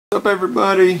What's up,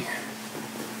 everybody?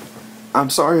 I'm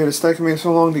sorry it's taken me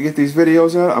so long to get these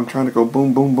videos out. I'm trying to go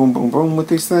boom, boom, boom, boom, boom with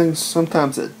these things.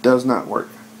 Sometimes it does not work.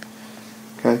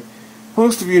 Okay?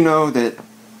 Most of you know that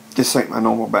this ain't my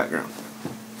normal background.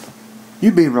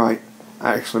 You'd be right.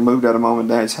 I actually moved out of Mom and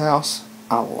Dad's house.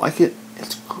 I like it.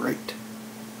 It's great.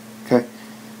 Okay?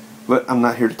 But I'm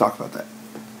not here to talk about that.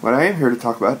 What I am here to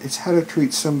talk about is how to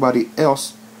treat somebody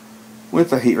else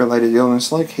with a heat-related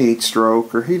illness like heat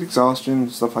stroke or heat exhaustion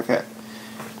and stuff like that.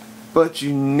 But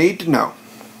you need to know,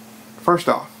 first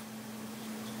off,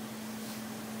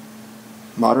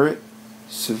 moderate,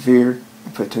 severe,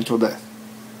 and potential death.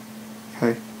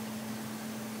 Okay?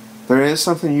 There is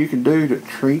something you can do to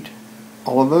treat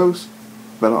all of those,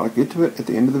 but I'll get to it at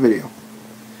the end of the video.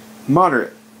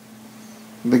 Moderate.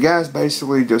 The guy's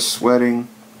basically just sweating,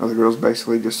 or the girl's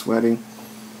basically just sweating,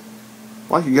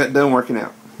 like you got done working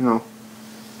out, you know.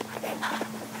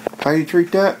 How you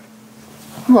treat that?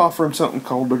 You offer him something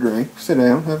cold to drink, sit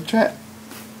down, have a chat.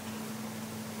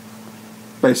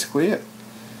 Basically it.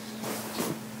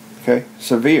 Okay,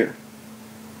 severe.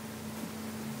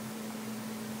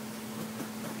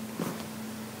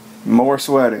 More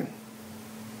sweating.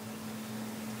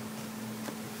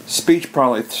 Speech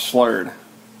probably slurred.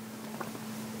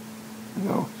 You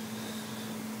know.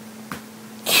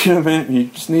 Get him in, you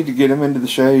just need to get him into the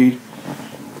shade.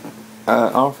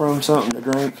 Offer him something to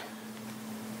drink.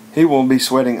 He will be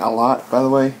sweating a lot, by the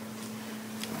way.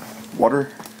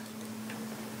 Water.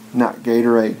 Not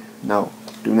Gatorade. No.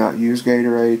 Do not use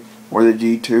Gatorade or the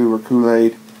G2 or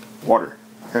Kool-Aid. Water.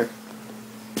 Okay?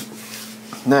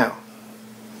 Now,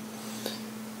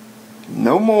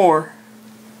 no more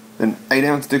than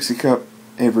 8-ounce Dixie cup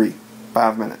every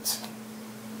 5 minutes.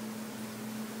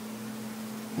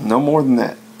 No more than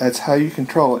that. That's how you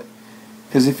control it.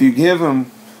 Because if you give him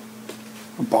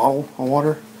a bottle of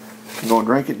water, you're going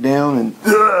to drink it down and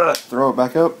throw it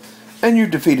back up, and you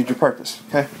defeated your purpose.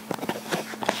 Okay?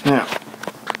 Now,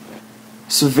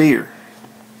 severe.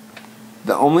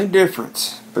 The only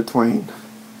difference between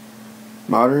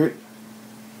moderate,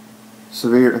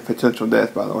 severe, and potential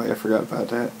death, by the way, I forgot about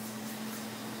that,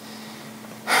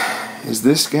 is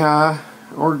this guy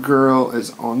or girl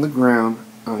is on the ground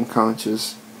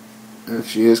unconscious. And if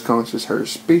she is conscious, her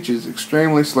speech is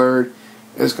extremely slurred.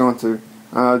 It's going to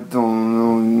I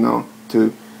don't know,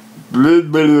 to blah,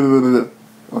 blah, blah, blah,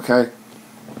 blah. Okay?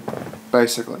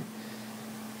 Basically.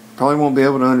 Probably won't be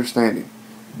able to understand him.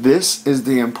 This is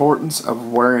the importance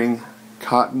of wearing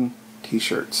cotton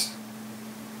t-shirts.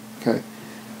 Okay?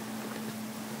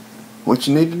 What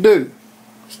you need to do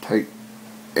is take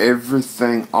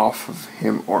everything off of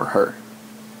him or her.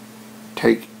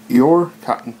 Take your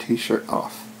cotton t-shirt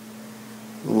off.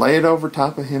 Lay it over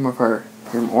top of him or her,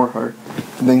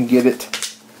 and then get it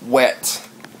wet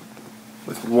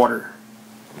with water.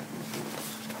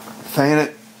 Fan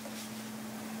it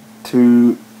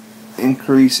to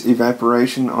increase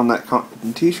evaporation on that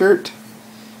cotton t-shirt.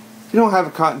 If you don't have a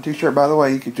cotton t-shirt, by the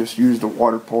way, you could just use the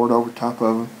water poured over top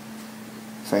of them.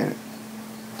 Fan it.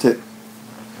 That's it.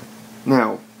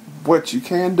 Now, what you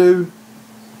can do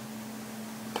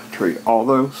to treat all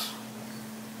those,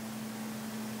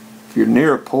 if you're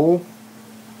near a pool,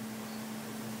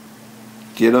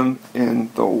 get them in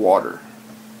the water.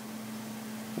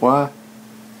 Why?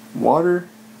 Water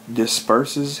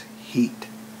disperses heat.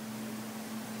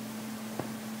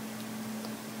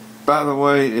 By the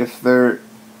way, if they're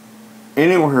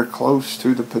anywhere close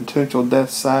to the potential death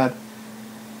side,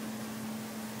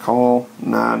 call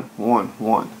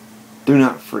 911. Do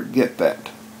not forget that.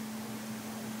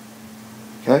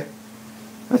 Okay?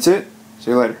 That's it.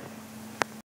 See you later.